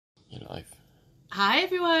your life. Hi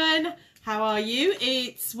everyone, how are you?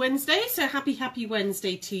 It's Wednesday, so happy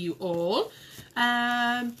Wednesday to you all.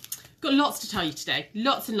 Got lots to tell you today,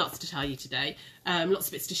 lots and lots to tell you today. Lots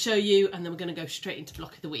of bits to show you, and then we're going to go straight into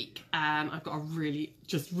block of the week. And I've got a really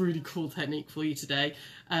cool technique for you today.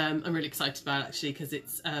 I'm really excited about it actually, because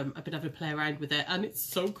it's I've been having a play around with it and it's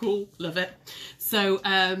so cool, love it. So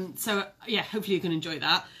yeah, hopefully you're going to enjoy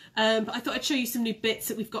that. But I thought I'd show you some new bits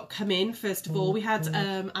that we've got come in. First of all, we had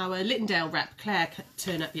our Littendale rep Claire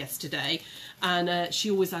turn up yesterday, and she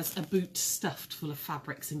always has a boot stuffed full of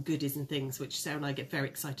fabrics and goodies and things, which Sarah and I get very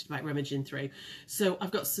excited about rummaging through. So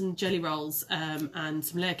I've got some jelly rolls and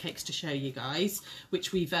some layer cakes to show you guys,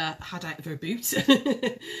 which we've had out of her boot.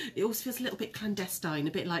 It always feels a little bit clandestine,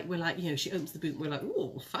 a bit like we're like, you know, she opens the boot and we're like,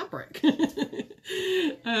 oh, fabric.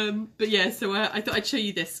 But yeah, so I thought I'd show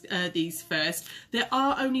you these first. There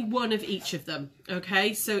are only one of each of them,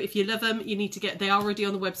 okay? So if you love them, you need to get, they are already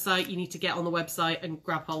on the website, you need to get on the website and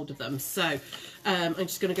grab hold of them. So I'm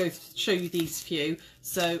just going to go show you these few.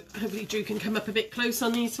 So hopefully Drew can come up a bit close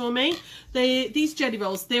on these for me. These jelly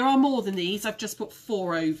rolls, there are more than these. I've just put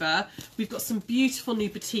 4 over. We've got some beautiful new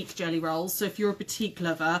batik jelly rolls. So if you're a batik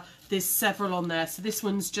lover, there's several on there. So this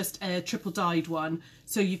one's just a triple dyed one.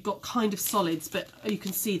 So you've got kind of solids, but you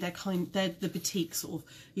can see they're the batik sort of,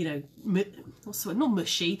 you know, not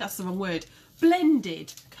mushy, that's the wrong word,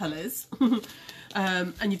 blended colours.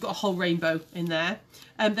 And you've got a whole rainbow in there.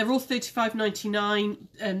 They're all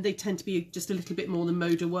 $35.99. They tend to be just a little bit more than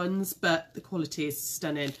Moda ones, but the quality is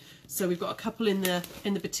stunning. So we've got a couple in the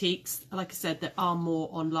batiks. Like I said, there are more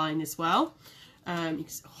online as well. You can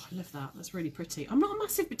see, oh, I love that. That's really pretty. I'm not a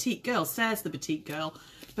massive batik girl. Sarah's the batik girl,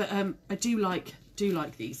 but I do like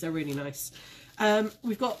these. They're really nice.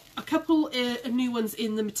 We've got a couple new ones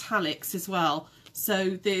in the metallics as well. So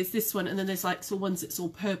there's this one, and then there's like ones that's all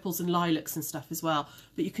purples and lilacs and stuff as well.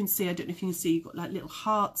 But you can see, I don't know if you can see, you've got like little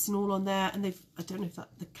hearts and all on there, and I don't know if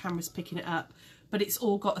the camera's picking it up, but it's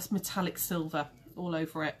all got a metallic silver all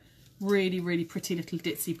over it. Really pretty little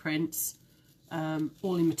ditzy prints,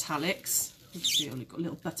 all in metallics. You can see only got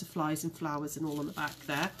little butterflies and flowers and all on the back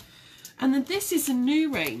there. And then this is a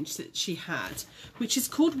new range that she had, which is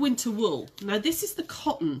called Winter Wool. Now this is the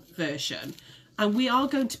cotton version, and we are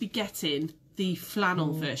going to be getting the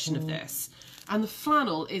flannel version of this. And the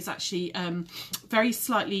flannel is actually very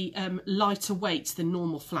slightly lighter weight than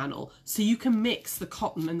normal flannel. So you can mix the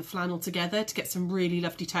cotton and the flannel together to get some really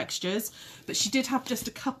lovely textures. But she did have just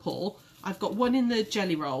a couple. I've got one in the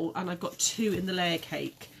jelly roll and I've got 2 in the layer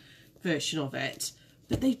cake version of it.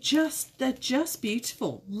 But they're just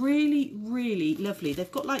beautiful. Really lovely.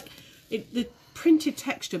 They've got like, the printed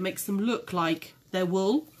texture makes them look like they're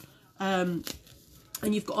wool.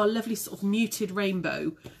 And you've got a lovely sort of muted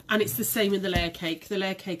rainbow, and it's the same in the layer cake. The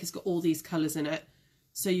layer cake has got all these colours in it,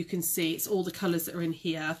 so you can see it's all the colours that are in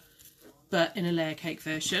here, but in a layer cake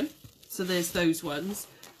version. So there's those ones,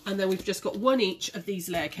 and then we've just got one each of these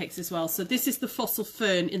layer cakes as well. So this is the Fossil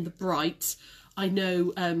Fern in the bright. I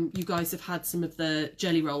know you guys have had some of the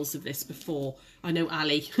jelly rolls of this before. I know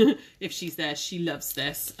Ali, if she's there, she loves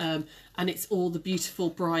this, and it's all the beautiful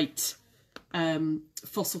bright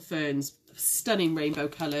Fossil Ferns. Stunning rainbow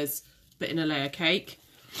colours, but in a layer cake.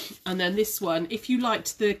 And then this one, if you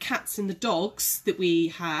liked the cats and the dogs that we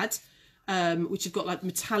had, which have got like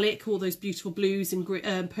metallic, all those beautiful blues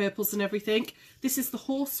and purples and everything, this is the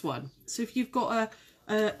horse one. So if you've got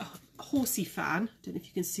a horsey fan, I don't know if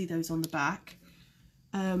you can see those on the back,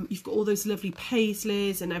 you've got all those lovely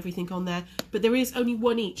paisleys and everything on there, but there is only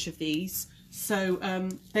one each of these. So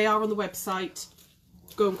they are on the website.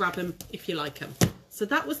 Go and grab them if you like them. So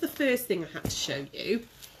that was the first thing I had to show you.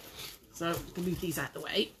 So I'm going to move these out of the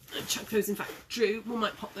way. And chuck those, in fact, Drew, we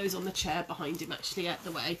might pop those on the chair behind him actually out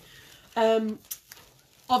the way.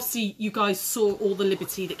 Obviously, you guys saw all the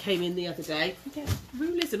Liberty that came in the other day. Yeah,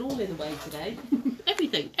 rulers and all in the way today.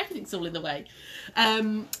 Everything's all in the way.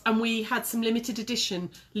 And we had some limited edition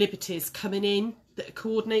Liberties coming in that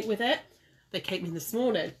coordinate with it. They came in this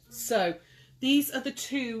morning. So these are the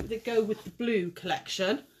 2 that go with the blue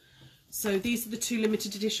collection. So these are the 2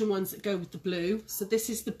 limited edition ones that go with the blue. So this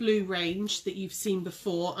is the blue range that you've seen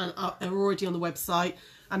before and are already on the website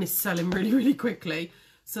and is selling really quickly.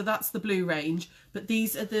 So that's the blue range. But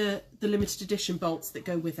these are the limited edition bolts that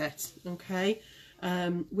go with it, okay?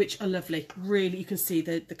 Which are lovely. Really, you can see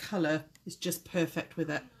the colour is just perfect with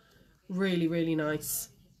it. Really nice.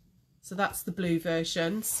 So that's the blue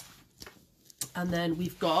versions. And then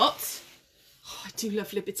we've got, oh, I do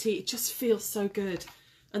love Liberty. It just feels so good.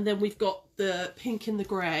 And then we've got the pink and the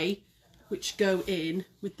grey, which go in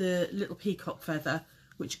with the little peacock feather,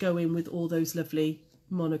 which go in with all those lovely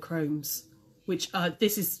monochromes. which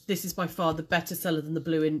this is by far the better seller than the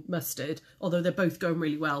blue in mustard, although they're both going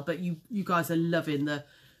really well. But you guys are loving the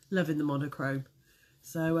monochrome.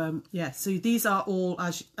 So yeah, so these are all,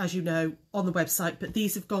 as you know, on the website, but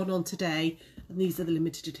these have gone on today, and these are the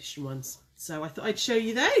limited edition ones. So I thought I'd show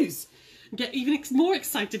you those and get even more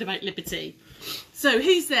excited about Liberty. So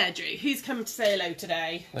who's there, Drew? Who's coming to say hello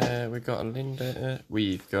today? We've got Linda.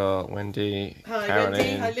 We've got Wendy. Hi, Caroline,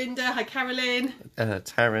 Wendy. Hi, Linda. Hi, Carolyn.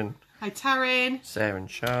 Taryn. Hi, Taryn. Sarah and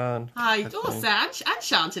Sean. Hi. Oh, Sarah and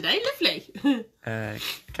Sean today. Lovely.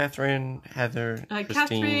 Catherine, Heather. Hi,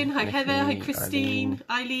 Christine, Catherine. Hi, Nikki, Heather. Hi, Christine.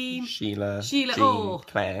 Eileen. Sheila. Jean,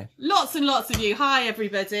 Claire. Lots and lots of you. Hi,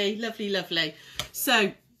 everybody. Lovely, lovely.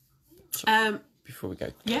 So, before we go,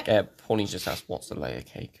 yeah. Pauline's just asked, what's a layer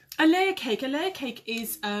cake? A layer cake. A layer cake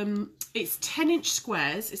is it's 10-inch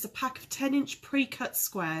squares. It's a pack of 10-inch pre-cut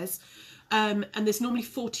squares, and there's normally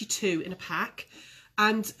 42 in a pack.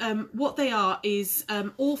 And what they are is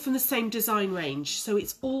all from the same design range. So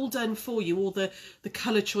it's all done for you, all the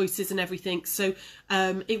colour choices and everything. So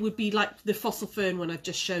it would be like the fossil fern one I've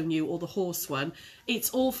just shown you, or the horse one. It's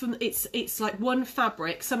all from, it's like one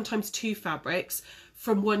fabric, sometimes two fabrics,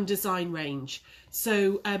 from one design range.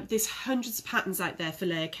 So there's hundreds of patterns out there for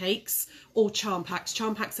layer cakes or charm packs.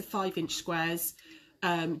 Charm packs are 5-inch squares.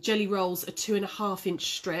 Jelly rolls are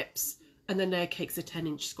 2.5-inch strips, and then layer cakes are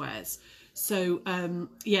 10-inch squares. So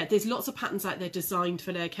yeah, there's lots of patterns out there designed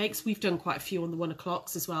for layer cakes. We've done quite a few on the 1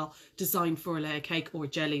 o'clocks as well, designed for a layer cake or a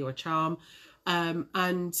jelly or a charm.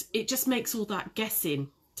 And it just makes all that guessing,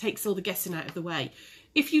 takes all the guessing out of the way.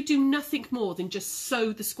 If you do nothing more than just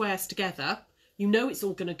sew the squares together, you know it's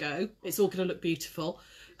all going to go, it's all going to look beautiful,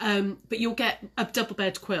 but you'll get a double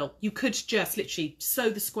bed quilt. You could just literally sew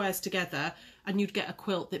the squares together and you'd get a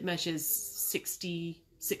quilt that measures 60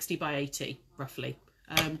 by 80 roughly,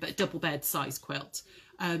 but a double bed size quilt.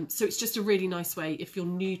 So it's just a really nice way if you're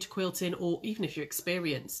new to quilting, or even if you're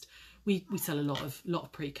experienced. We sell a lot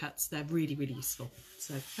of pre-cuts. They're really, really useful.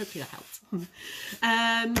 So hopefully that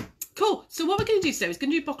helps. Cool. So what we're going to do today is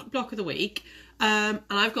going to do block of the week. And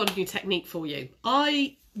I've got a new technique for you.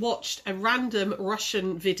 I watched a random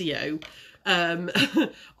Russian video on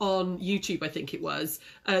YouTube, I think it was.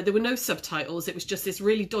 There were no subtitles. It was just this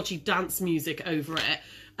really dodgy dance music over it.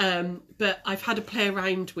 But I've had to play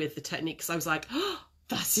around with the technique because I was like, oh,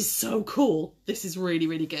 this is so cool. This is really,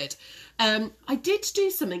 really good. I did do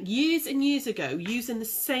something years and years ago using the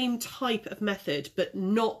same type of method, but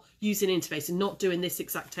not using interface and not doing this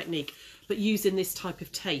exact technique, but using this type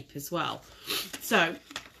of tape as well. So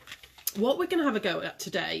what we're going to have a go at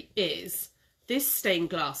today is this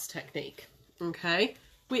stained glass technique, okay,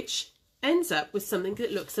 which ends up with something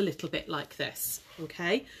that looks a little bit like this,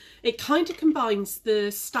 okay. It kind of combines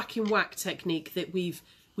the stack and whack technique that we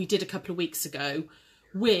did a couple of weeks ago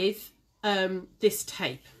with this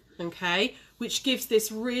tape, okay, which gives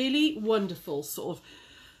this really wonderful sort of,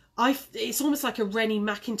 it's almost like a Rennie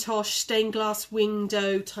Mackintosh stained glass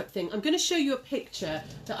window type thing. I'm going to show you a picture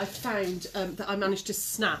that I found that I managed to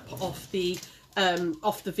snap off the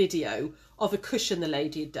video of a cushion the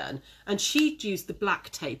lady had done, and she'd used the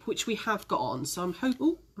black tape, which we have got on. So I'm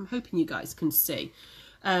hoping you guys can see.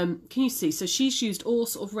 Can you see? So she's used all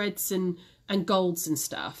sort of reds and golds and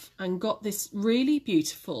stuff, and got this really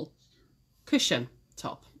beautiful cushion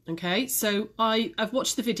top. Okay, so I've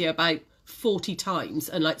watched the video about 40 times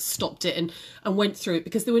and like stopped it and went through it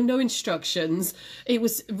because there were no instructions. It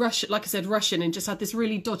was Russian, like I said, Russian, and just had this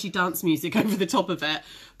really dodgy dance music over the top of it.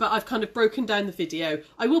 But I've kind of broken down the video.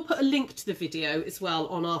 I will put a link to the video as well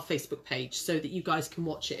on our Facebook page so that you guys can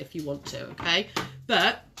watch it if you want to, okay?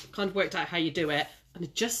 But kind of worked out how you do it, and I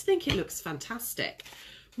just think it looks fantastic.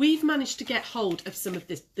 We've managed to get hold of some of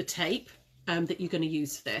the tape that you're going to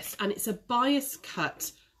use for this, and it's a bias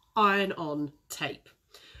cut iron-on tape.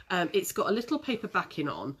 It's got a little paper backing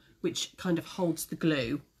on which kind of holds the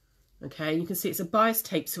glue. Okay, you can see it's a bias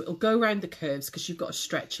tape, so it'll go around the curves because you've got a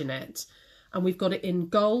stretch in it. And we've got it in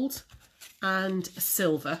gold and a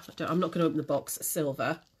silver. I'm not going to open the box. A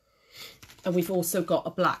silver, and we've also got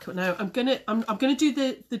a black. Now I'm gonna do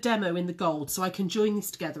the demo in the gold so I can join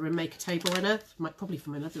this together and make a table runner. Probably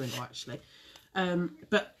from another in actually.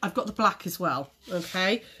 But I've got the black as well.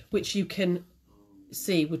 Okay, which you can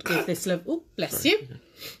see would give this oh, bless you,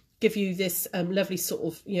 give you this lovely sort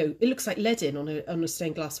of, you know, it looks like leading on a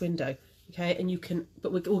stained glass window. Okay, and you can,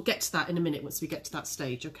 but we'll get to that in a minute once we get to that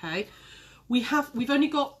stage. Okay, we've only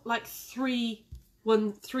got like three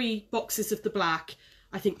boxes of the black,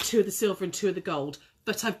 I think 2 of the silver and 2 of the gold,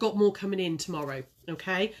 but I've got more coming in tomorrow.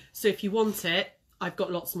 Okay, so if you want it, I've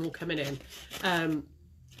got lots more coming in.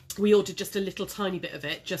 We ordered just a little tiny bit of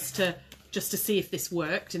it just to just to see if this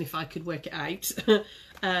worked and if I could work it out.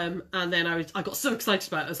 And then I got so excited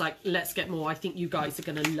about it. I was like, let's get more. I think you guys are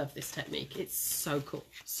going to love this technique. It's so cool.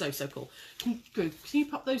 So cool. Can you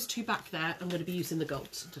pop those two back there? I'm going to be using the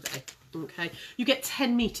gold today. Okay. You get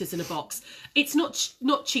 10 meters in a box. It's not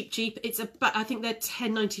cheap. It's about, I think they're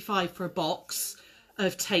 £10.95 for a box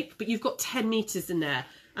of tape, but you've got 10 meters in there.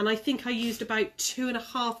 And I think I used about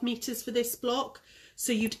 2.5 meters for this block.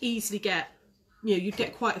 So you'd easily get, you'd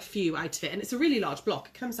get quite a few out of it. And it's a really large block.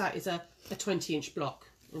 It comes out as a 20-inch block.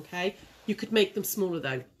 Okay. You could make them smaller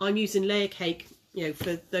though. I'm using layer cake,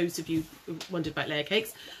 for those of you who wondered about layer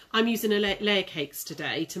cakes, I'm using a layer cakes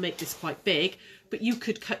today to make this quite big, but you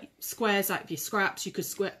could cut squares out of your scraps. You could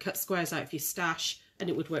cut squares out of your stash and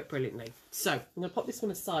it would work brilliantly. So I'm going to pop this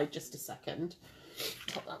one aside just a second.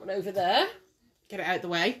 Pop that one over there. Get it out of the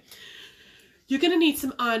way. You're going to need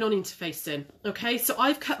some iron-on interfacing, okay? So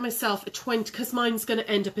I've cut myself a 20, because mine's going to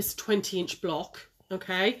end up as a 20-inch block,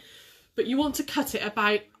 okay? But you want to cut it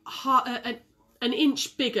about an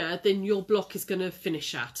inch bigger than your block is going to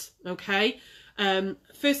finish at, okay?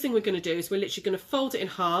 First thing we're going to do is we're literally going to fold it in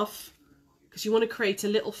half, because you want to create a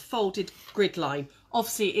little folded grid line.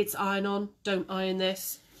 Obviously, it's iron-on. Don't iron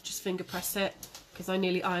this. Just finger press it, because I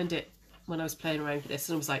nearly ironed it when I was playing around with this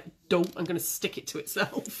and I was like, don't, I'm going to stick it to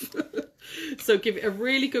itself. So give it a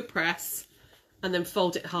really good press and then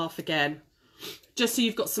fold it half again, just so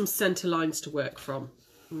you've got some centre lines to work from.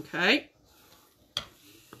 Okay,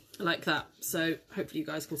 like that. So hopefully you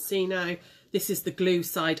guys can see now. This is the glue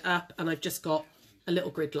side up and I've just got a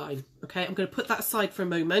little grid line. Okay, I'm going to put that aside for a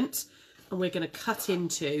moment and we're going to cut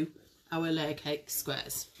into our layer cake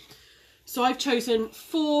squares. So I've chosen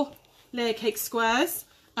 4 layer cake squares.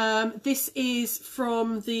 This is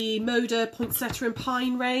from the Moda Poinsettia and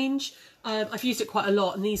Pine range. I've used it quite a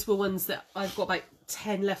lot and these were ones that I've got about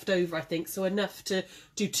 10 left over, I think, so enough to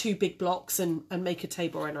do 2 big blocks and make a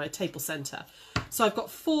table right now, a table centre. So I've got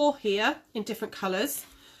 4 here in different colours.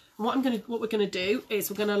 And what we're gonna do is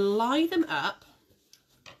we're gonna line them up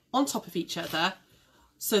on top of each other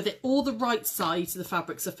so that all the right sides of the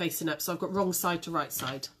fabrics are facing up. So I've got wrong side to right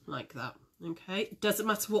side, like that. Okay, it doesn't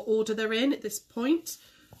matter what order they're in at this point,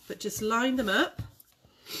 but just line them up.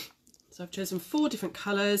 So I've chosen 4 different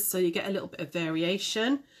colours, so you get a little bit of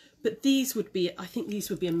variation. But these would be, I think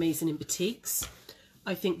these would be amazing in batiks.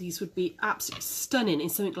 I think these would be absolutely stunning in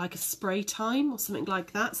something like a spray time or something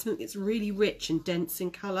like that. Something that's really rich and dense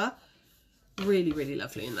in colour. Really, really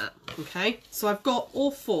lovely in that. Okay, so I've got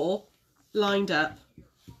all 4 lined up,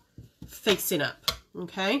 facing up.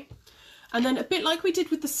 Okay, and then a bit like we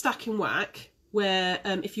did with the stack and whack, where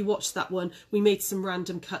if you watched that one, we made some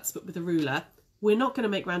random cuts but with a ruler. We're not going to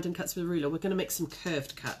make random cuts with a ruler. We're going to make some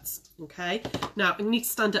curved cuts. Okay. Now I need to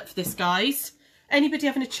stand up for this, guys. Anybody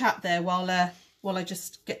having a chat there while I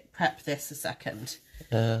just prep this a second?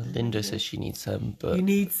 Linda says she needs some, but you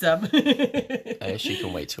need some. she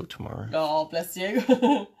can wait till tomorrow. Oh, bless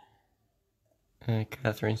you.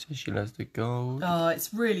 Catherine says she loves the gold. Oh,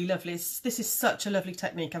 it's really lovely. This is such a lovely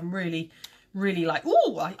technique. I'm really like,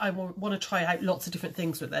 oh, I want to try out lots of different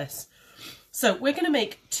things with this. So we're going to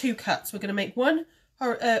make 2 cuts. We're going to make one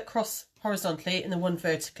cross horizontally and then one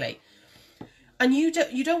vertically. And you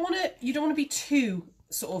don't want to be too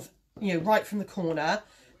sort of, right from the corner.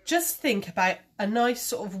 Just think about a nice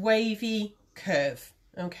sort of wavy curve.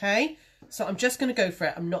 Okay. So I'm just going to go for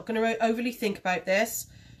it. I'm not going to overly think about this.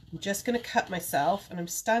 I'm just going to cut myself and I'm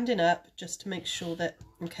standing up just to make sure that,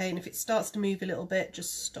 okay, and if it starts to move a little bit,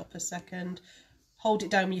 just stop a second. Hold it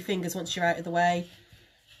down with your fingers once you're out of the way.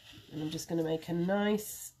 And I'm just going to make a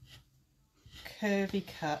nice curvy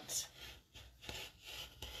cut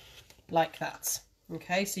like that.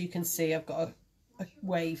 Okay, so you can see I've got a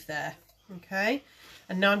wave there. Okay,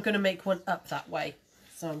 and now I'm going to make one up that way.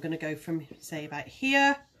 So I'm going to go from, say, about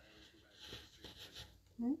here.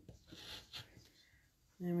 There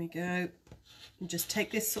we go. And just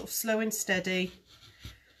take this sort of slow and steady,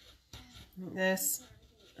 like this,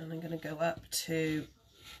 and I'm going to go up to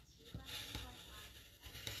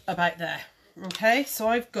about there. Okay, so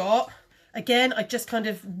I've got, again, I just kind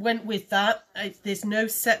of went with that. There's no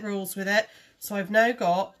set rules with it. So I've now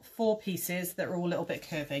got 4 pieces that are all a little bit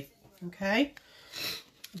curvy. Okay,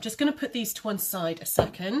 I'm just going to put these to one side a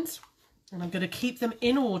second, and I'm going to keep them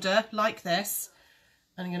in order like this,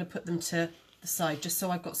 and I'm going to put them to the side just so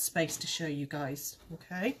I've got space to show you guys.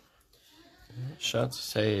 Okay, Shad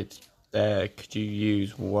said could you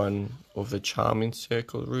use one of the charming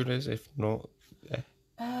circle rulers? If not,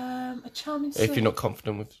 a charming circle. if you're not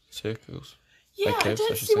confident with circles. Yeah, I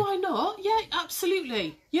don't see why not. Yeah,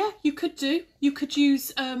 absolutely. Yeah, you could do. You could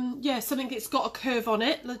use, yeah, something that's got a curve on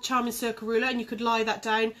it, the charming circle ruler, and you could lie that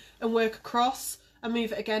down and work across and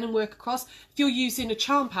move it again and work across. If you're using a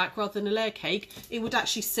charm pack rather than a layer cake, it would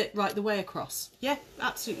actually sit right the way across. Yeah,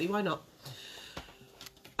 absolutely. Why not?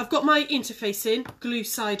 I've got my interface in, glue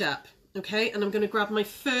side up, okay, and I'm going to grab my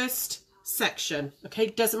first section, okay.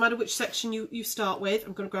 Doesn't matter which section you start with.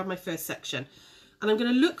 I'm going to grab my first section. And I'm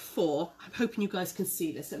going to look for, I'm hoping you guys can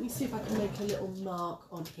see this. Let me see if I can make a little mark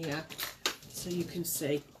on here so you can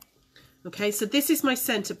see. Okay, so this is my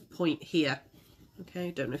centre point here.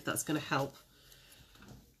 Okay, don't know if that's going to help.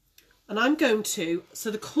 And I'm going to,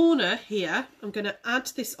 so the corner here, I'm going to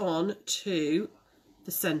add this on to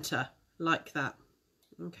the centre like that.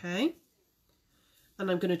 Okay,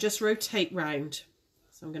 and I'm going to just rotate round.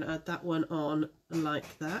 So I'm going to add that one on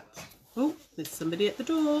like that. Oh, there's somebody at the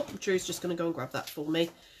door. Drew's just going to go and grab that for me.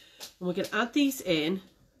 And we're going to add these in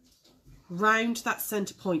round that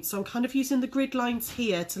centre point. So I'm kind of using the grid lines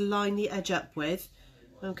here to line the edge up with.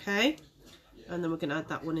 Okay. And then we're going to add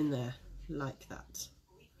that one in there like that.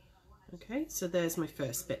 Okay. So there's my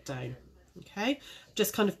first bit down. Okay.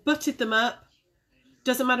 Just kind of butted them up.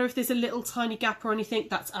 Doesn't matter if there's a little tiny gap or anything.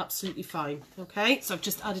 That's absolutely fine. Okay. So I've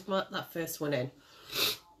just added that first one in.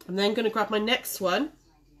 I'm then going to grab my next one.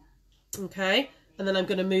 Okay, and then I'm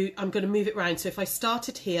going to move it around. So if I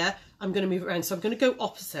started here, I'm going to move it around. So I'm going to go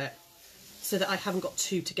opposite so that I haven't got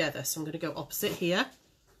two together. So I'm going to go opposite here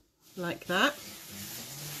like that.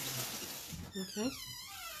 Okay.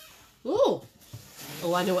 Oh,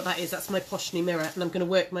 I know what that is. That's my Poshny mirror, and I'm going to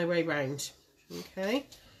work my way round. Okay,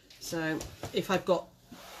 so if I've got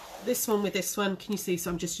this one with this one, can you see?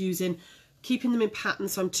 So I'm just keeping them in pattern.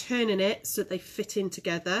 So I'm turning it so that they fit in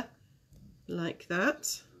together like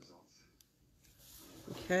that.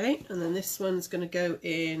 Okay, and then this one's going to go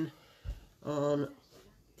in on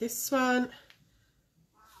this one.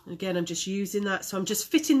 And again, I'm just using that. So I'm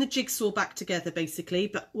just fitting the jigsaw back together basically.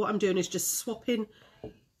 But what I'm doing is just swapping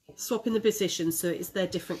the positions so it's their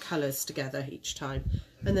different colours together each time.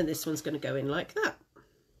 And then this one's going to go in like that.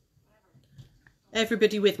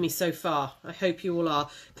 Everybody with me so far? I hope you all are.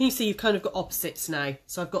 Can you see you've kind of got opposites now?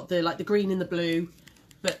 So I've got the green and the blue,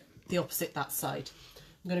 but the opposite that side.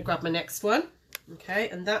 I'm going to grab my next one. Okay,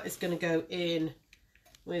 and that is going to go in,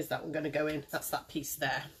 where's that one going to go in? That's that piece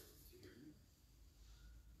there.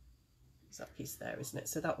 It's that piece there, isn't it?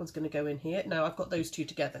 So that one's going to go in here. Now I've got those two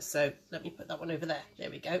together, so let me put that one over there. There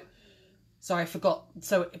we go. Sorry, I forgot.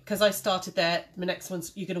 So because I started there, the next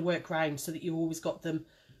one's you're going to work round so that you've always got them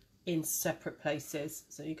in separate places.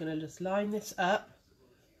 So you're going to just line this up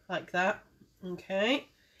like that. Okay,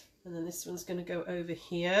 and then this one's going to go over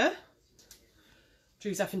here.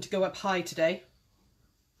 Drew's having to go up high today.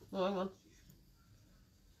 Oh, hang on.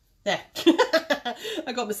 There.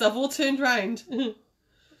 I got myself all turned round.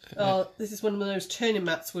 Oh, this is one of those turning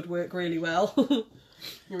mats would work really well.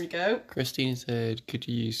 Here we go. Christine said, could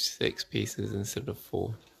you use 6 pieces instead of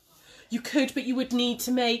 4? You could, but you would need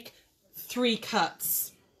to make 3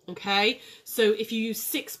 cuts. Okay? So if you use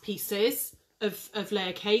 6 pieces of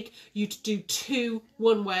layer cake, you'd do 2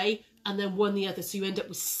 one way and then 1 the other, so you end up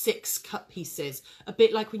with 6 cut pieces. A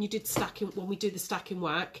bit like when you did stacking, when we do the stacking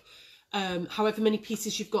whack. However many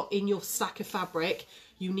pieces you've got in your stack of fabric,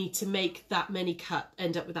 you need to make that many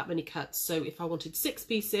end up with that many cuts. So if I wanted 6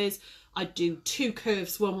 pieces, I'd do 2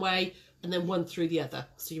 curves one way and then 1 through the other.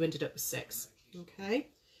 So you ended up with 6. Okay,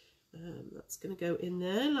 that's going to go in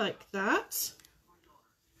there like that.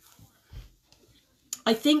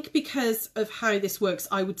 I think because of how this works,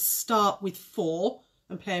 I would start with 4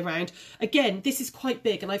 and play around. Again, this is quite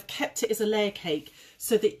big and I've kept it as a layer cake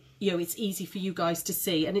so that, you know, it's easy for you guys to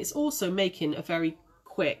see, and it's also making a very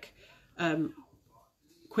quick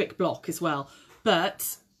block as well.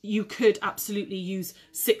 But you could absolutely use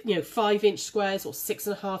 5-inch squares or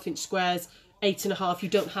 6.5-inch squares, 8.5. You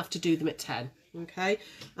don't have to do them at 10. Okay,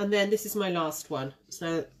 and then this is my last one.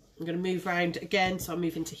 So I'm going to move around again. So I'm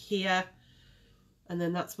moving to here, and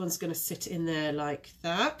then that one's going to sit in there like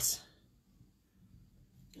that.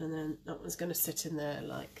 And then that one's going to sit in there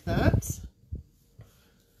like that.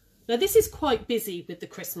 Now this is quite busy with the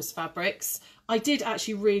Christmas fabrics. I did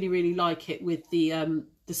actually really like it with the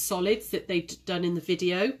solids that they'd done in the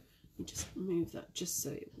video. Let me just move that just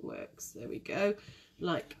so it works. There we go.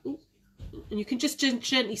 Like, ooh. And you can just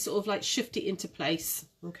gently sort of like shift it into place.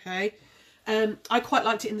 Okay. I quite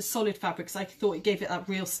liked it in the solid fabrics. I thought it gave it that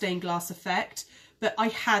real stained glass effect. But I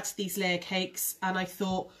had these layer cakes and I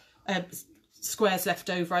thought squares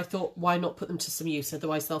left over. I thought, why not put them to some use?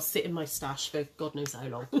 Otherwise they'll sit in my stash for God knows how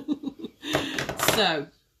long. So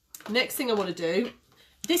next thing I want to do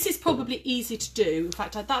This is probably easy to do. In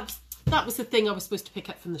fact, that was the thing I was supposed to pick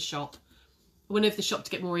up from the shop. I went over to the shop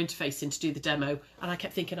to get more interfacing to do the demo, and I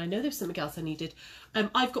kept thinking, I know there's something else I needed.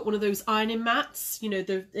 I've got one of those ironing mats, you know,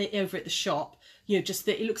 over at the shop. You know, just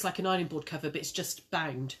it looks like an ironing board cover, but it's just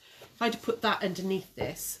bound. If I'd put that underneath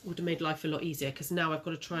this, it would have made life a lot easier, because now I've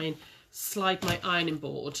got to try and slide my ironing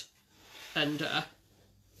board under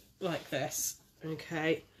like this.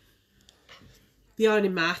 Okay, the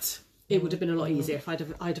ironing mat. It would have been a lot easier if I'd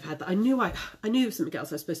have had that. I knew there was something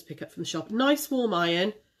else I was supposed to pick up from the shop. Nice warm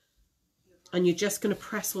iron, and you're just going to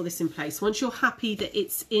press all this in place. Once you're happy that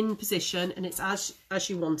it's in position and it's as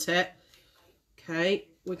you want it, okay,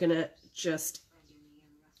 we're going to just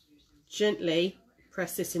gently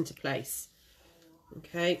press this into place.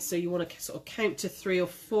 Okay, so you want to sort of count to 3 or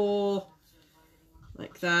 4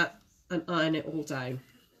 like that and iron it all down.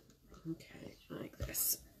 Okay, like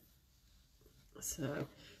this.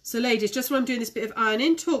 So ladies, just while I'm doing this bit of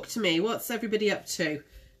ironing, talk to me. What's everybody up to?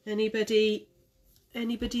 Anybody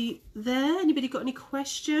there? Anybody got any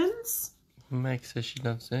questions? Meg says she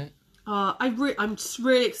loves it. I'm just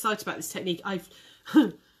really excited about this technique.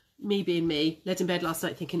 Me being me, led in bed last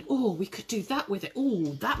night thinking, oh, we could do that with it. Oh,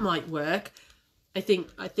 that might work. I think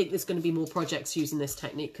there's going to be more projects using this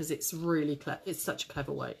technique because it's really it's such a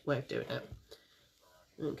clever way of doing it.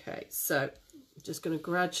 Okay, so I'm just going to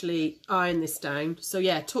gradually iron this down. So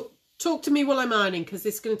yeah, talk to me while I'm ironing, because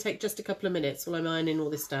this is going to take just a couple of minutes while I'm ironing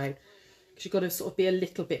all this down. Because you've got to sort of be a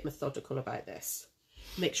little bit methodical about this.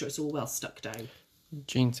 Make sure it's all well stuck down.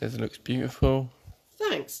 Jean says it looks beautiful.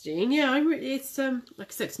 Thanks, Jean. Yeah, it's like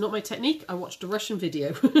I said, it's not my technique. I watched a Russian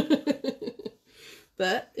video,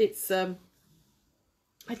 but it's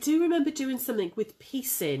I do remember doing something with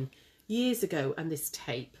piecing years ago and this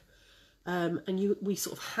tape. And we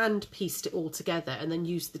sort of hand pieced it all together and then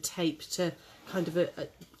used the tape to kind of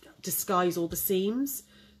disguise all the seams,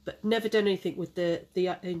 but never done anything with the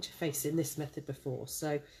interface in this method before.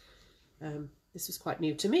 So this was quite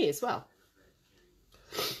new to me as well.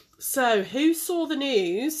 So who saw the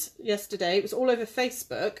news yesterday? It was all over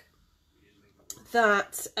Facebook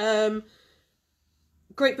that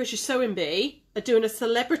Great British Sewing Bee are doing a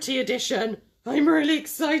celebrity edition. I'm really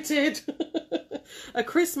excited. A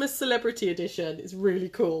Christmas celebrity edition. It's really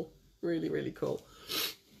cool. Really, really cool.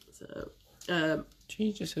 So,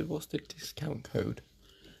 She just said, what's the discount code?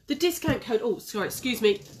 The discount code, oh, sorry, excuse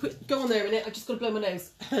me. Go on there a minute. I just got to blow my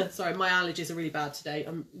nose. Sorry, my allergies are really bad today.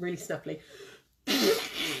 I'm really snuffly.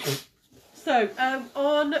 So,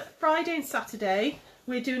 on Friday and Saturday,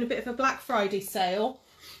 we're doing a bit of a Black Friday sale.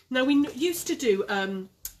 Now, we used to do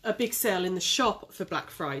a big sale in the shop for Black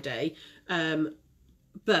Friday,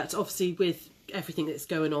 but obviously with everything that's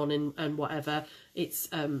going on and whatever, it's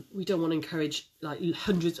we don't want to encourage like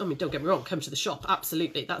hundreds. I mean, don't get me wrong, come to the shop,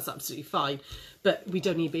 absolutely, that's absolutely fine, but we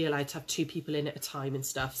don't need to be allowed to have 2 people in at a time and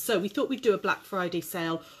stuff. So we thought we'd do a Black Friday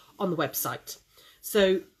sale on the website.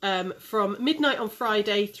 So from midnight on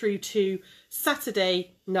Friday through to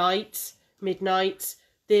Saturday night, midnight,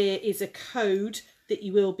 there is a code that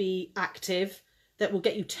you will be active that will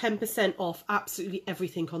get you 10% off absolutely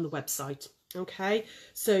everything on the website. Okay,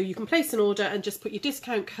 so you can place an order and just put your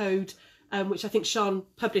discount code, which I think Sean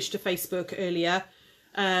published to Facebook earlier,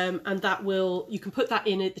 and that will, you can put that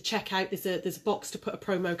in at the checkout. There's a box to put a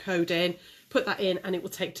promo code in. Put that in, and it will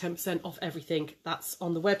take 10% off everything that's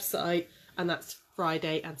on the website, and that's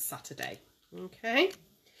Friday and Saturday. Okay,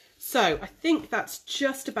 so I think that's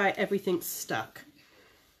just about everything stuck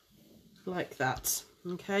like that.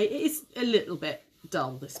 Okay, it is a little bit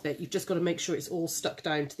dull, this bit. You've just got to make sure it's all stuck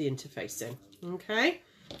down to the interfacing. Okay,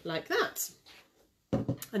 like that.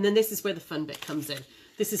 And then this is where the fun bit comes in.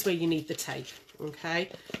 This is where you need the tape.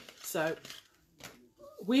 Okay, so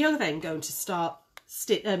we are then going to start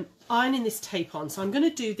ironing this tape on. So I'm going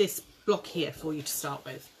to do this block here for you to start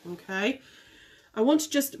with. Okay, I want to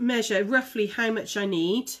just measure roughly how much I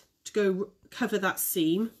need to go cover that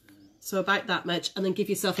seam. So about that much, and then give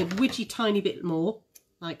yourself a widgy tiny bit more,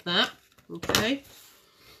 like that. Okay,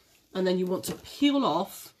 and then you want to peel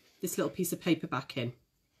off this little piece of paper back in.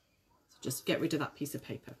 So just get rid of that piece of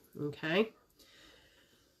paper. Okay,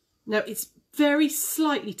 now it's very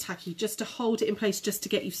slightly tacky just to hold it in place, just to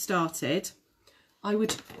get you started.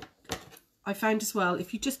 I found as well,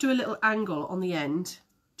 if you just do a little angle on the end,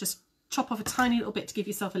 just chop off a tiny little bit to give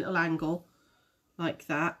yourself a little angle like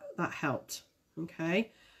that, that helped.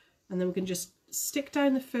 Okay, and then we're going to just stick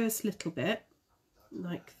down the first little bit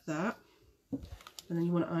like that. And then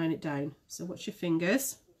you want to iron it down. So watch your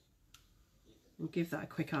fingers and give that a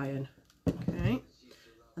quick iron. Okay,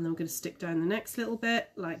 and then we're going to stick down the next little bit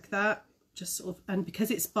like that, just sort of, and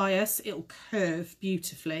because it's bias, it'll curve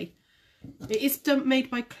beautifully. It is made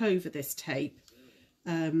by Clover, this tape,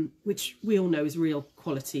 which we all know is real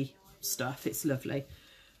quality stuff. It's lovely.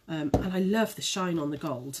 And I love the shine on the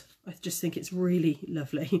gold. I just think it's really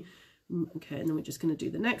lovely. Okay, and then we're just going to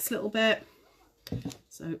do the next little bit.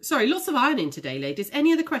 So, sorry, lots of ironing today, ladies.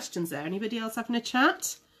 Any other questions there? Anybody else having a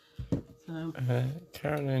chat? So,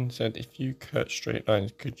 Carolyn said, if you cut straight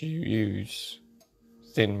lines, could you use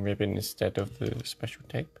thin ribbon instead of the special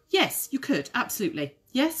tape? yes, you could, absolutely.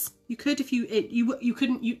 Yes, you could if you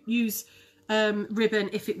couldn't use ribbon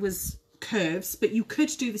if it was curves, but you could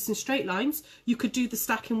do this in straight lines. You could do the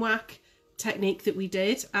stack and whack technique that we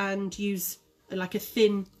did and use like a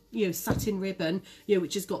thin, satin ribbon,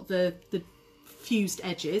 which has got the fused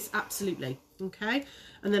edges. Absolutely. Okay,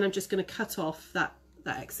 and then I'm just going to cut off that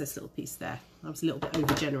excess little piece there. I was a little bit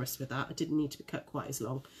over generous with that. I didn't need to be cut quite as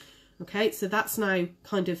long. Okay, so that's now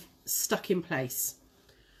kind of stuck in place.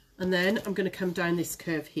 And then I'm going to come down this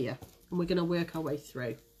curve here and we're going to work our way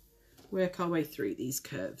through these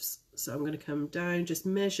curves. So I'm going to come down, just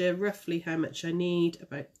measure roughly how much I need,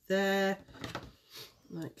 about there,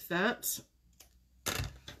 like that,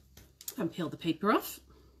 and peel the paper off.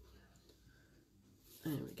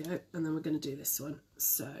 There we go. And then we're going to do this one.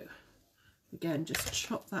 So again, just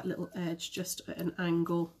chop that little edge just at an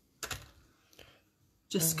angle,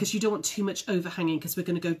 just because you don't want too much overhanging, because we're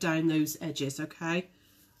going to go down those edges. Okay,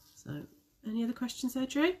 so any other questions there,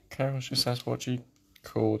 Drew? Carol just asked, what do you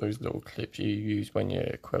call those little clips you use when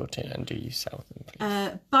you're quilting, and do you sell them,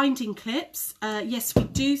 please? Binding clips. Yes, we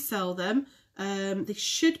do sell them. They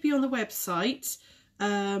should be on the website.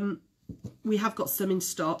 We have got some in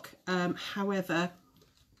stock. However,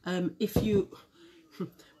 if you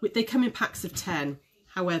they come in packs of 10.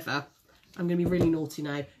 However, I'm going to be really naughty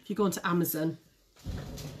now. If you go onto Amazon,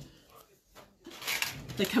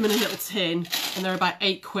 they come in a little tin and they're about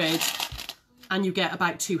 £8, and you get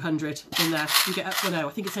about 200 in there. You get, well, no,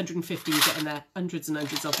 I think it's 150 you get in there. Hundreds and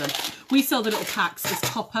hundreds of them. We sell the little packs as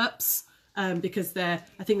top-ups because I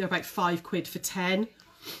think they're about £5 for 10.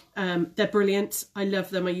 They're brilliant. I love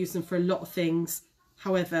them. I use them for a lot of things.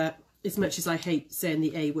 However, as much as I hate saying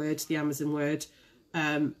the A word, the Amazon word,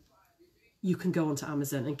 you can go onto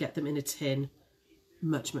Amazon and get them in a tin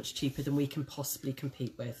much, much cheaper than we can possibly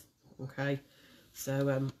compete with. Okay,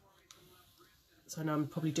 so so I know I'm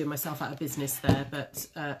probably doing myself out of business there, but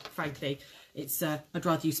frankly, it's I'd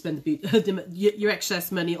rather you spend your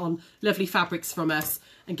excess money on lovely fabrics from us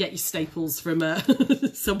and get your staples from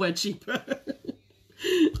somewhere cheaper.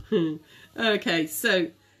 Okay, so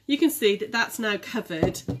you can see that that's now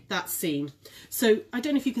covered that seam. So I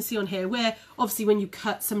don't know if you can see on here where obviously when you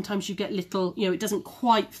cut, sometimes you get little, it doesn't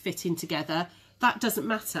quite fit in together. That doesn't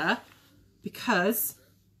matter because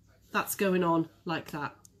that's going on like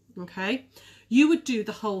that. Okay, you would do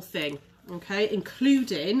the whole thing, okay,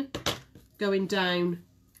 including going down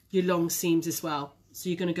your long seams as well. So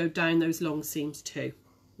you're going to go down those long seams too.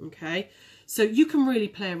 Okay, so you can really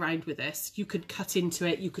play around with this. You could cut into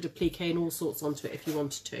it, you could applique and all sorts onto it if you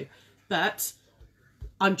wanted to, but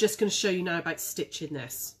I'm just going to show you now about stitching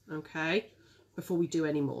this, okay, before we do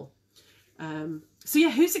any more. So yeah,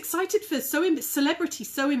 who's excited for Celebrity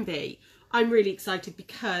Sewing Bee? I'm really excited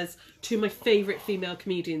because two of my favourite female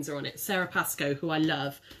comedians are on it. Sara, who I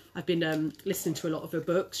love. I've been listening to a lot of her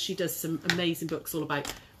books. She does some amazing books all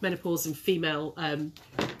about menopause and female and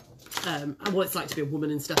what it's like to be a woman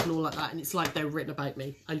and stuff and all like that. And it's like they're written about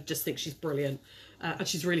me. I just think she's brilliant. And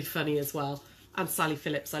she's really funny as well. And Sally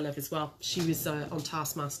Phillips I love as well. She was on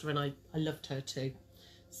Taskmaster and I loved her too.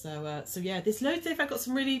 So so yeah, there's loads. I've got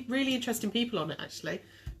some really, really interesting people on it actually.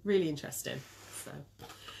 Really interesting. So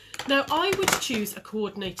now I would choose a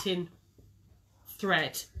coordinating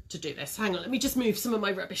thread to do this. Hang on, let me just move some of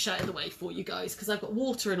my rubbish out of the way for you guys because I've got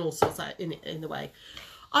water and all sorts out in the way.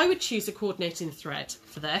 I would choose a coordinating thread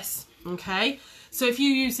for this, okay? So if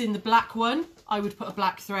you're using the black one, I would put a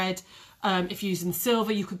black thread. If you're using the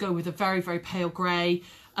silver, you could go with a very, very pale grey.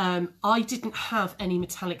 I didn't have any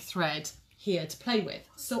metallic thread here to play with.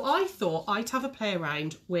 So I thought I'd have a play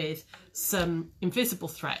around with some invisible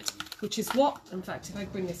thread, which is what, in fact, if I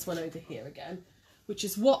bring this one over here again, which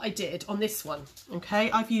is what I did on this one, okay?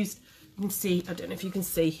 I've used, you can see, I don't know if you can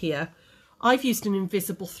see here, I've used an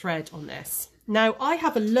invisible thread on this. Now, I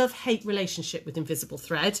have a love-hate relationship with invisible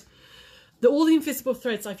thread. All the invisible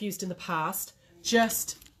threads I've used in the past,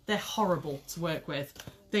 they're horrible to work with.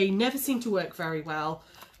 They never seem to work very well.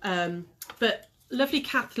 But lovely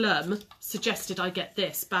Kath Lum suggested I get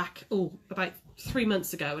this back, about 3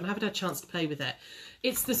 months ago, and I haven't had a chance to play with it.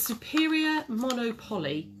 It's the Superior Mono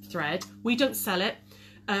Poly thread. We don't sell it.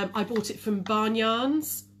 I bought it from Barn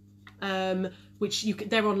Yarns. which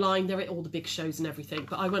they're online, they're at all the big shows and everything,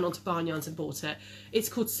 but I went on to Barnyarns and bought it. It's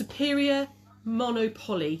called Superior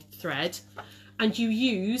Monopoly thread, and you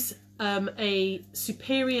use a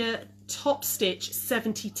Superior Top Stitch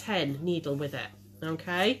 7010 needle with it,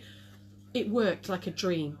 okay? It worked like a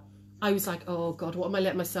dream. I was like, oh God, what am I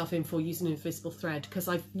letting myself in for using invisible thread? Because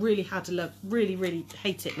I've really had to really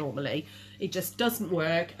hate it normally. It just doesn't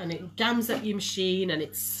work, and it gams up your machine and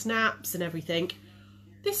it snaps and everything.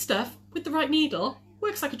 This stuff, with the right needle,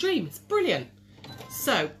 works like a dream. It's brilliant.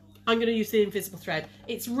 So I'm going to use the invisible thread.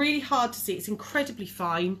 It's really hard to see. It's incredibly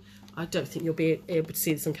fine. I don't think you'll be able to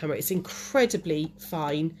see this on camera. It's incredibly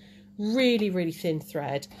fine, really thin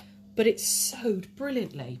thread, but it's sewed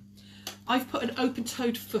brilliantly. I've put an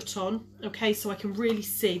open-toed foot on, okay, so I can really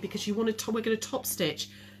see, because you want to, we're going to top stitch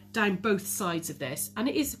down both sides of this, and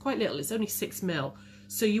it is quite little. It's only 6mm,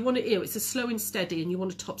 so you want to, it's a slow and steady, and you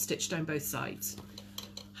want to top stitch down both sides.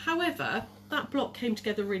 However, that block came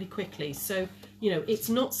together really quickly, so you know it's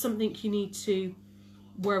not something you need to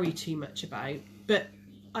worry too much about. But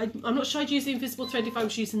I'm not sure I'd use the invisible thread if I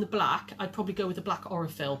was using the black. I'd probably go with the black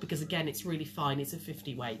Aurifil, because again, it's really fine. It's a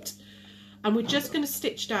 50 weight. And we're just going to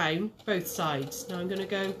stitch down both sides. Now I'm going to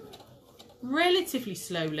go relatively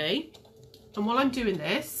slowly. And while I'm doing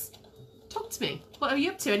this, talk to me. What are you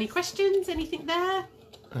up to? Any questions? Anything there?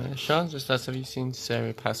 Sean just asked, have you seen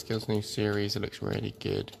Sarah Pascal's new series? It looks really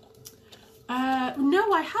good.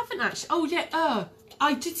 No, I haven't actually. Oh yeah,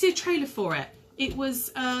 I did see a trailer for it. It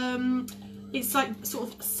was, it's like sort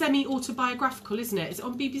of semi-autobiographical, isn't it? Is it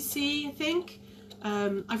on BBC, I think?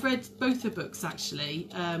 I've read both her books actually.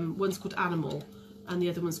 One's called Animal and the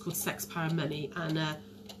other one's called Sex, Power, Money, and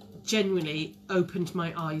genuinely opened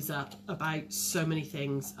my eyes up about so many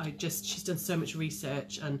things. She's done so much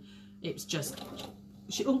research, and it's just,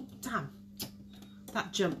 oh damn,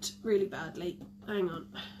 that jumped really badly. Hang on,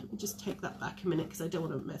 let me just take that back a minute because I don't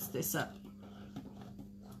want to mess this up.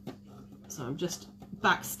 So I'm just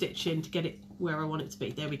back stitching to get it where I want it to be.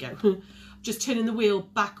 There we go. Just turning the wheel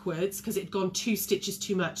backwards because it'd gone 2 stitches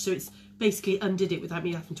too much, so it's basically undid it without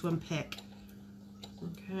me having to unpick.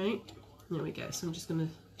 Okay, there we go. So I'm just gonna,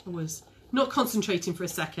 I was not concentrating for a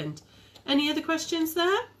second. Any other questions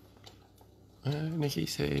there? Nikki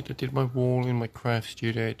said, I did my wall in my craft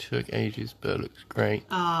studio. It took ages, but it looks great.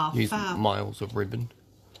 Ah, used fab. miles of ribbon.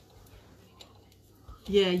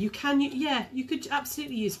 Yeah, you can. Yeah, you could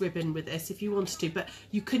absolutely use ribbon with this if you wanted to, but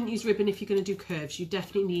you couldn't use ribbon if you're going to do curves. You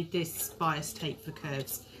definitely need this bias tape for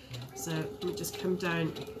curves. So let me just come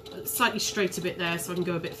down slightly straight a bit there so I can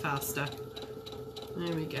go a bit faster.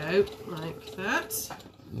 There we go, like that.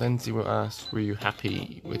 Lindsay will ask, were you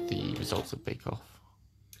happy with the results of Bake Off?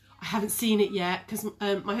 I haven't seen it yet because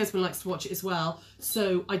my husband likes to watch it as well,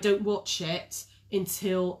 so I don't watch it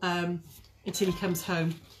until he comes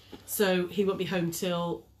home. So he won't be home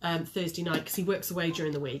till Thursday night because he works away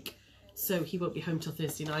during the week. So he won't be home till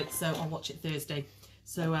Thursday night. So I'll watch it Thursday.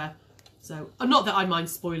 So not that I mind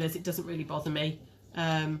spoilers. It doesn't really bother me.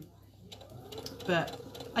 But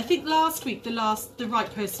I think last week the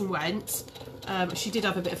right person went. She did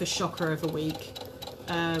have a bit of a shocker of a week.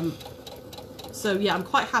 So yeah, I'm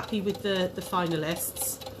quite happy with the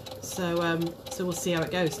finalists. So we'll see how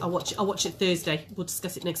it goes. I'll watch it Thursday. We'll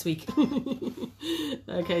discuss it next week.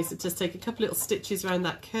 Okay, so just take a couple little stitches around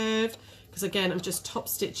that curve because again I'm just top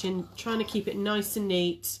stitching, trying to keep it nice and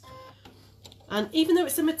neat. And even though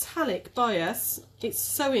it's a metallic bias, it's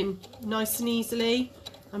sewing nice and easily.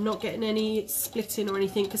 I'm not getting any splitting or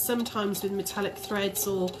anything because sometimes with metallic threads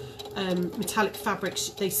or metallic fabrics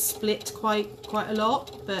they split quite a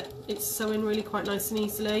lot, but it's sewing really quite nice and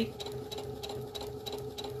easily.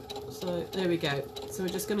 So there we go. So we're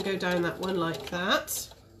just going to go down that one like that.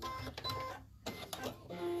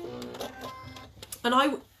 And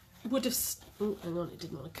I would have, oh hang on, it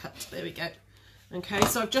didn't want to cut. There we go. Okay,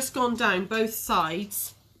 so I've just gone down both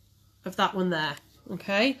sides of that one there.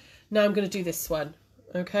 Okay, now I'm going to do this one.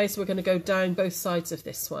 Okay, so we're going to go down both sides of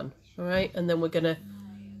this one. All right, and then we're going to,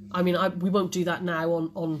 I mean, we won't do that now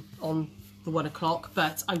on the 1 o'clock,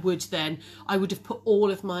 but I would have put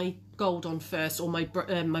all of my gold on first, or my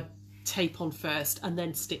tape on first, and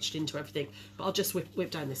then stitched into everything. But I'll just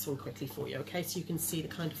whip down this one quickly for you, okay, so you can see the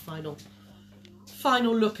kind of final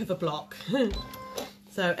look of a block.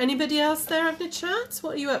 So anybody else there having a chat?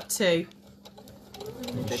 What are you up to?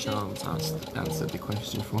 Sean's answered the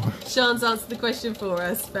question for us. Sean's answered the question for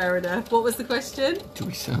us, fair enough. What was the question? Do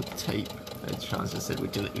we sell tape? Sean just said we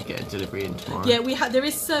get a delivery in tomorrow. Yeah, there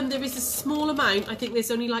is a small amount. I think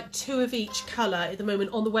there's only like 2 of each colour at the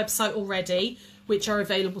moment on the website already. which are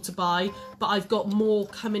available to buy, but I've got more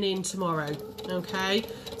coming in tomorrow. Okay,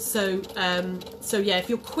 so yeah, if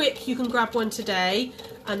you're quick, you can grab one today,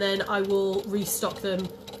 and then I will restock them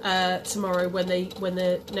tomorrow when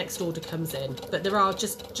the next order comes in. But there are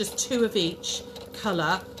just 2 of each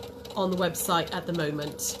colour on the website at the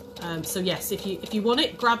moment. So yes, if you want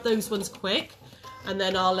it, grab those ones quick, and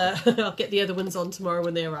then I'll I'll get the other ones on tomorrow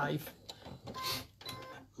when they arrive.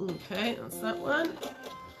 Okay, that's that one.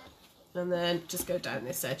 And then just go down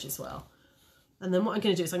this edge as well. And then what I'm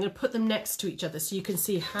going to do is I'm going to put them next to each other so you can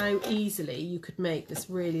see how easily you could make this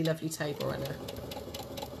really lovely table runner.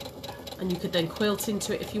 And you could then quilt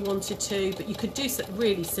into it if you wanted to, but you could do some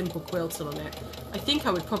really simple quilting on it. I think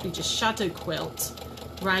I would probably just shadow quilt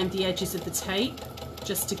around the edges of the tape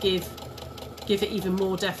just to give it even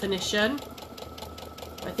more definition.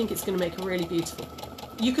 I think it's going to make a really beautiful.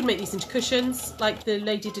 You could make these into cushions like the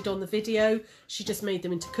lady did on the video. She just made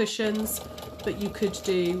them into cushions, but you could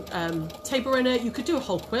do table runner. You could do a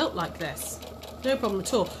whole quilt like this, no problem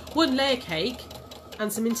at all. 1 layer cake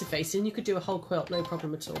and some interfacing, you could do a whole quilt, no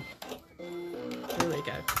problem at all. There we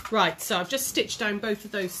go. Right, so I've just stitched down both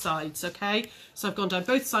of those sides, okay? So I've gone down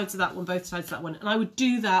both sides of that one, both sides of that one, and I would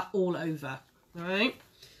do that all over, all right?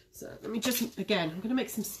 So let me just, again, I'm going to make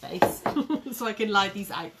some space so I can lie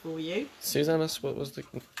these out for you. Susanna, what was the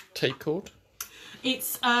tape called?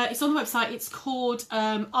 It's on the website. It's called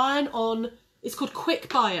it's called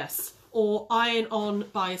Quick Bias or Iron On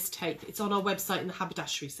Bias Tape. It's on our website in the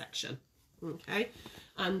haberdashery section. Okay,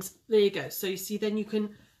 and there you go. So you see, then you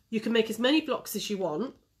can make as many blocks as you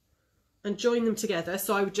want and join them together.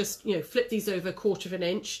 So I would just, flip these over 1/4 of an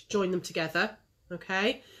inch, join them together,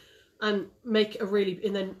 okay, and make a really,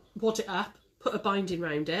 and then wad it up, put a binding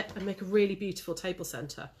around it, and make a really beautiful table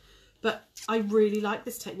centre. But I really like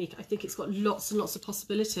this technique. I think it's got lots and lots of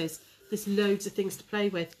possibilities. There's loads of things to play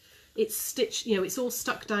with. It's stitched, it's all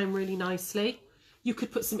stuck down really nicely. You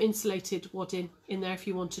could put some insulated wadding in there if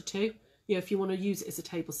you wanted to, if you want to use it as a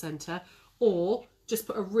table centre, or just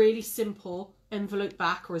put a really simple envelope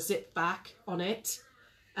back or a zip back on it.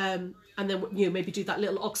 And then, maybe do that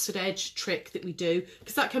little Oxford edge trick that we do,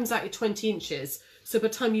 because that comes out at 20 inches. So by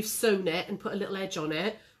the time you've sewn it and put a little edge on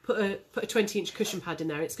it, put a 20-inch cushion pad in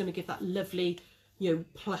there, it's going to give that lovely,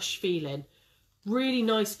 plush feeling. Really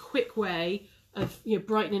nice, quick way of,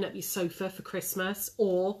 brightening up your sofa for Christmas,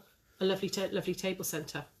 or a lovely table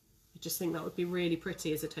centre. I just think that would be really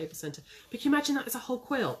pretty as a table centre. But can you imagine that as a whole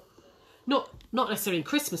quilt? Not necessarily in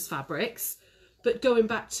Christmas fabrics, but going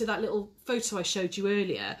back to that little photo I showed you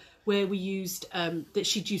earlier, where we used, that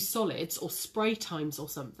she'd used solids or spray times or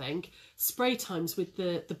something, spray times with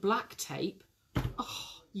the black tape.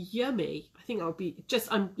 Oh, yummy. I think I would be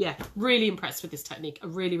I'm really impressed with this technique. I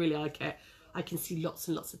really, really like it. I can see lots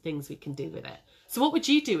and lots of things we can do with it. So what would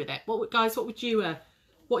you do with it? What would you, are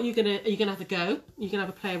you gonna have a go? Are you gonna have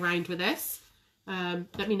a play around with this?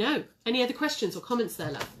 Let me know. Any other questions or comments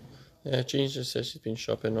there, love? Yeah, Jean just says she's been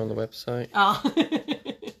shopping on the website. Oh.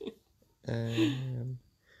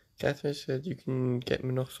 Catherine said you can get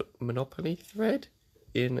Monopoly thread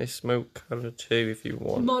in a smoke colour too if you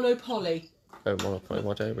want. Monopoly. Oh, Monopoly,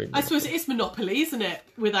 what do I read? I suppose it is Monopoly, isn't it?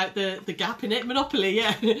 Without the gap in it. Monopoly,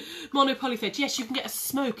 yeah. Monopoly thread. Yes, you can get a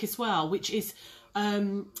smoke as well, which is...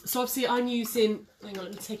 so obviously I'm using... Hang on,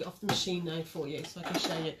 let me take it off the machine now for you so I can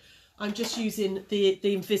show you. I'm just using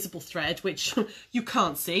the invisible thread, which you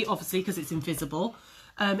can't see, obviously, because it's invisible.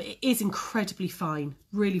 It is incredibly fine,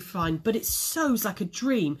 really fine, but it sews like a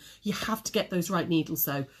dream. You have to get those right needles,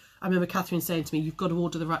 though. I remember Catherine saying to me, you've got to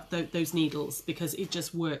order those needles because it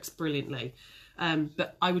just works brilliantly.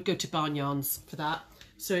 But I would go to Barn Yarns for that.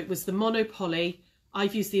 So it was the Monopoly.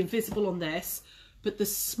 I've used the invisible on this, but the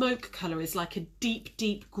smoke colour is like a deep,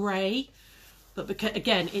 deep grey. But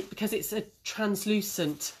because it's a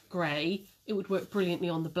translucent grey, it would work brilliantly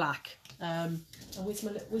on the black. And where's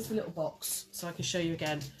the little box so I can show you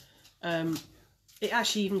again? It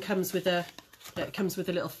actually even comes with a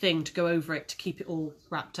little thing to go over it to keep it all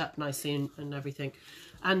wrapped up nicely and everything.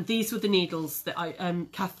 And these were the needles that I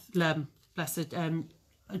bless her,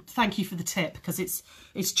 thank you for the tip, because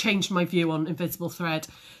it's changed my view on invisible thread.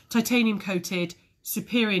 Titanium coated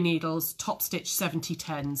superior needles, top stitch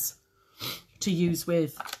 7010s to use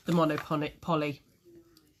with the Monopoly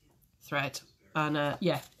thread. And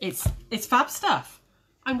yeah, it's fab stuff.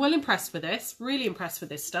 I'm well impressed with this, really impressed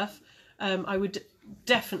with this stuff. I would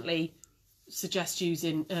definitely suggest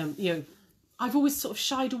using, I've always sort of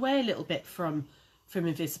shied away a little bit from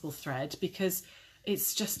invisible thread because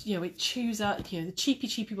it's just, it chews out, the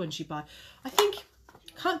cheapy ones you buy.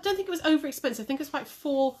 Don't think it was over expensive. I think it's like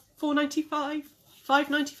 $4.95,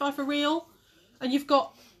 $5.95 a reel, and you've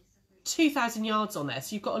got 2,000 yards on there,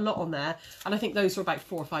 so you've got a lot on there, and I think those are about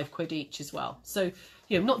 £4 or £5 each as well. So,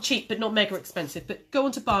 you know, not cheap, but not mega expensive. But go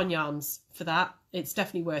on to Barn Yarns for that. It's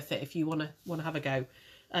definitely worth it if you want to have a go.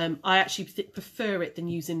 I actually prefer it than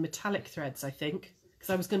using metallic threads, I think, because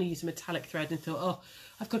I was going to use a metallic thread and thought, oh,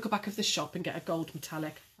 I've got to go back to the shop and get a gold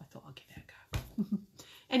metallic. I thought I'll give it a go.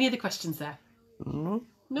 Any other questions there? No.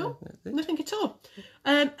 No, nothing at all.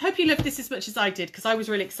 Hope you loved this as much as I did, because I was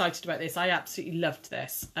really excited about this. I absolutely loved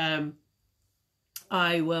this.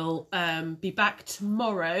 I will be back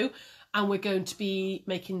tomorrow, and we're going to be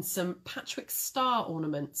making some patchwork star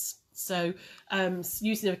ornaments. So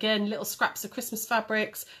using, again, little scraps of Christmas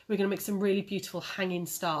fabrics, we're going to make some really beautiful hanging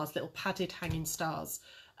stars, little padded hanging stars.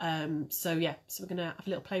 So yeah, so we're going to have a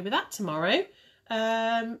little play with that tomorrow.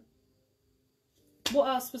 What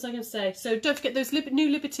else was I going to say? So don't forget those new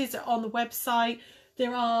liberties are on the website.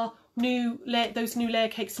 There are those new layer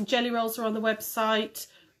cakes and jelly rolls are on the website.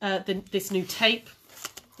 This new tape,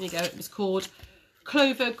 there you go, it was called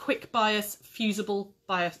Clover Quick Bias Fusible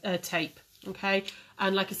Bias Tape. Okay,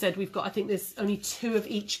 and like I said, we've got, I think there's only 2 of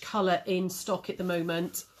each colour in stock at the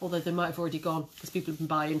moment, although they might have already gone because people have been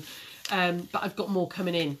buying. But I've got more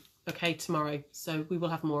coming in, okay, tomorrow, so we will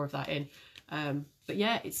have more of that in. But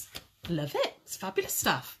yeah, I love it. It's fabulous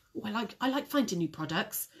stuff. Oh, I like finding new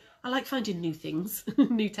products. I like finding new things,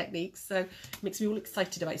 new techniques. So it makes me all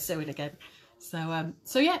excited about sewing again. So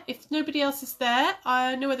yeah, if nobody else is there,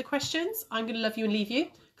 no other questions, I'm going to love you and leave you,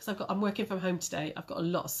 because I'm working from home today. I've got a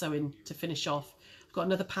lot of sewing to finish off. I've got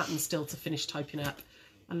another pattern still to finish typing up,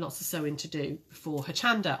 and lots of sewing to do before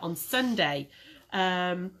Hochanda on Sunday. Oh,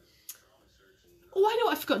 I know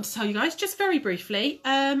what I've forgotten to tell you guys, just very briefly.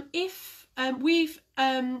 If we've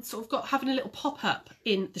sort of got having a little pop-up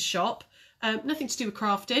in the shop, nothing to do with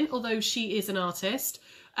crafting, although she is an artist.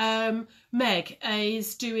 Meg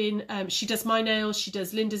is doing, she does my nails, she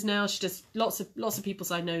does Linda's nails, she does lots of people's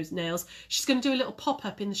I know's nails. She's going to do a little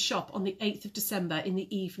pop-up in the shop on the 8th of December in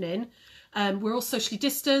the evening. We're all socially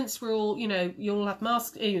distanced, we're all, you know, you'll have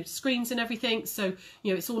masks, screens and everything, so,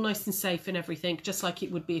 you know, it's all nice and safe and everything, just like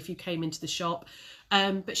it would be if you came into the shop.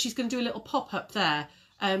 But she's going to do a little pop-up there.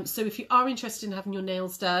 So if you are interested in having your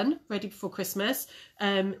nails done ready before Christmas,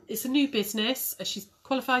 it's a new business. She's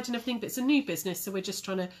qualified and everything, but it's a new business, so we're just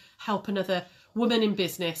trying to help another woman in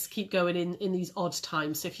business keep going in these odd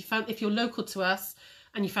times. So if you're local to us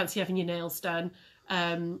and you fancy having your nails done,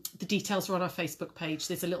 the details are on our Facebook page.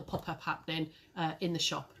 There's a little pop-up happening in the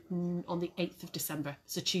shop on the 8th of December.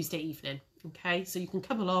 It's a Tuesday evening. Okay, so you can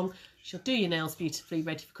come along. She'll do your nails beautifully,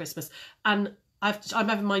 ready for Christmas. And I'm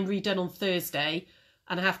having mine redone on Thursday.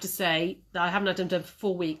 And I have to say that I haven't had them done for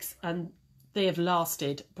 4 weeks, and they have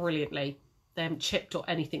lasted brilliantly. They haven't chipped or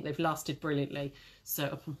anything. They've lasted brilliantly.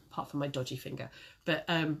 So apart from my dodgy finger, but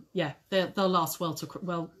yeah, they'll last well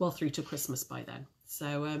through to Christmas by then.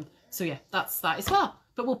 So yeah, that's that as well.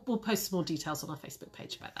 But we'll post some more details on our Facebook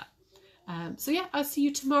page about that. So yeah, I'll see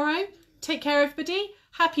you tomorrow. Take care, everybody.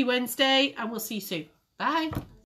 Happy Wednesday, and we'll see you soon. Bye.